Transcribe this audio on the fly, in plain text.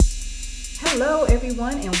Hello,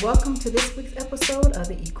 everyone, and welcome to this week's episode of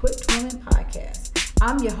the Equipped Woman Podcast.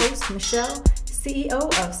 I'm your host, Michelle, CEO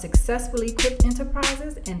of Successfully Equipped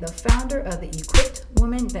Enterprises and the founder of the Equipped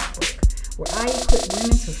Woman Network, where I equip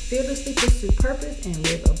women to fearlessly pursue purpose and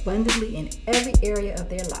live abundantly in every area of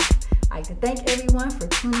their life. I'd like to thank everyone for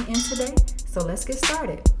tuning in today, so let's get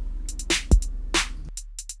started.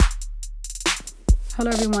 Hello,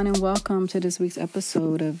 everyone, and welcome to this week's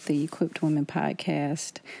episode of the Equipped Women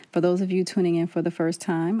Podcast. For those of you tuning in for the first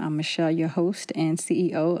time, I'm Michelle, your host and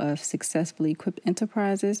CEO of Successfully Equipped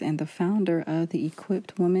Enterprises and the founder of the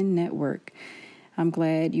Equipped Women Network. I'm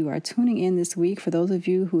glad you are tuning in this week. For those of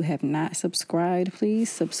you who have not subscribed,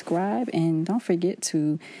 please subscribe and don't forget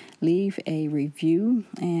to leave a review,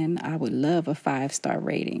 and I would love a 5-star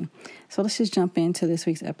rating. So let's just jump into this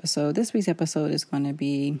week's episode. This week's episode is going to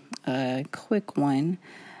be a quick one.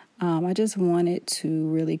 I just wanted to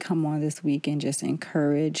really come on this week and just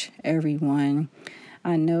encourage everyone.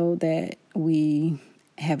 I know that we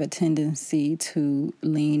have a tendency to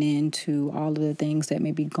lean into all of the things that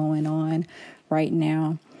may be going on right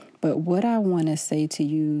now. But what I want to say to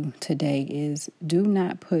you today is do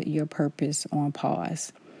not put your purpose on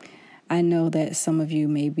pause. I know that some of you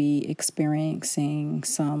may be experiencing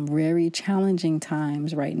some very challenging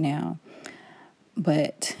times right now.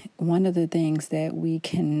 But one of the things that we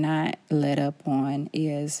cannot let up on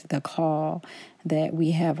is the call that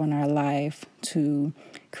we have on our life to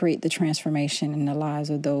create the transformation in the lives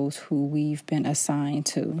of those who we've been assigned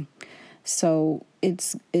to. So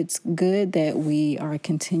it's good that we are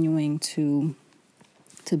continuing to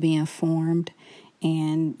be informed.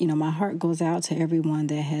 And, my heart goes out to everyone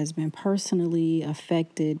that has been personally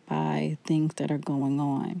affected by things that are going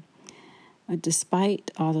on.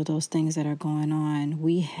 Despite all of those things that are going on,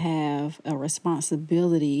 we have a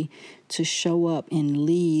responsibility to show up and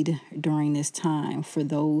lead during this time for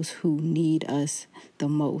those who need us the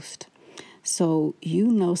most. So you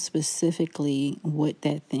know specifically what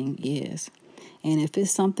that thing is. And if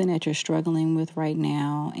it's something that you're struggling with right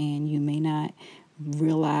now and you may not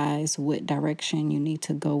realize what direction you need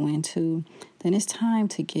to go into, then it's time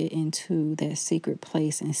to get into that secret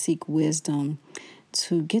place and seek wisdom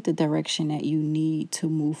to get the direction that you need to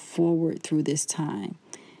move forward through this time.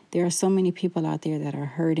 There are so many people out there that are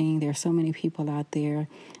hurting. There are so many people out there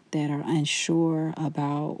that are unsure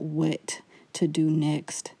about what to do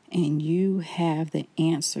next. And you have the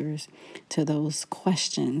answers to those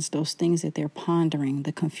questions, those things that they're pondering,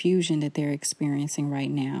 the confusion that they're experiencing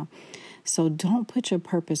right now. So don't put your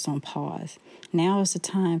purpose on pause. Now is the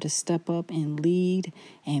time to step up and lead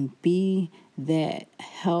and be that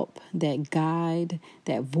help, that guide,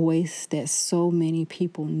 that voice that so many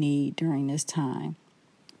people need during this time.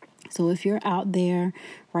 So if you're out there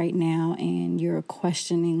right now and you're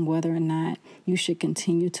questioning whether or not you should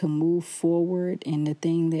continue to move forward in the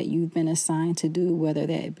thing that you've been assigned to do, whether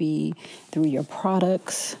that be through your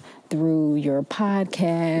products, through your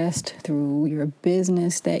podcast, through your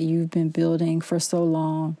business that you've been building for so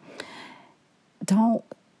long, don't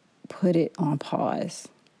put it on pause.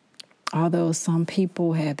 Although some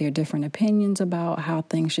people have their different opinions about how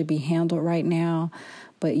things should be handled right now,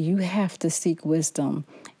 but you have to seek wisdom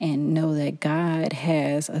and know that God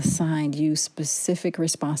has assigned you specific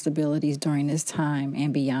responsibilities during this time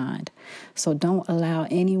and beyond. So don't allow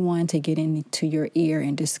anyone to get into your ear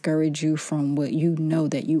and discourage you from what you know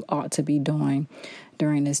that you ought to be doing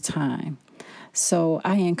during this time. So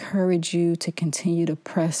I encourage you to continue to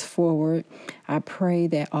press forward. I pray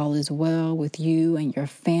that all is well with you and your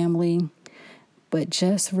family. But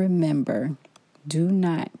just remember, do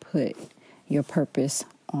not put your purpose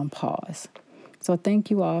on pause. So thank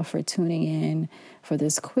you all for tuning in for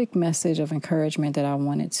this quick message of encouragement that I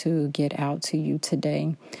wanted to get out to you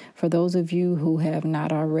today. For those of you who have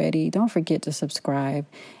not already, don't forget to subscribe.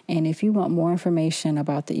 And if you want more information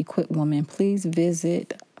about the Equipped Woman, please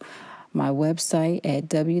visit my website at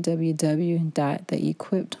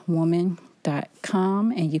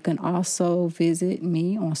www.theequippedwoman.com. And you can also visit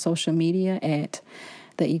me on social media at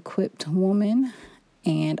The Equipped Woman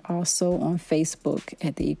and also on Facebook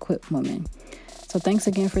at The Equipped Woman. So thanks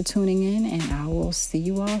again for tuning in, and I will see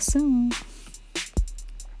you all soon.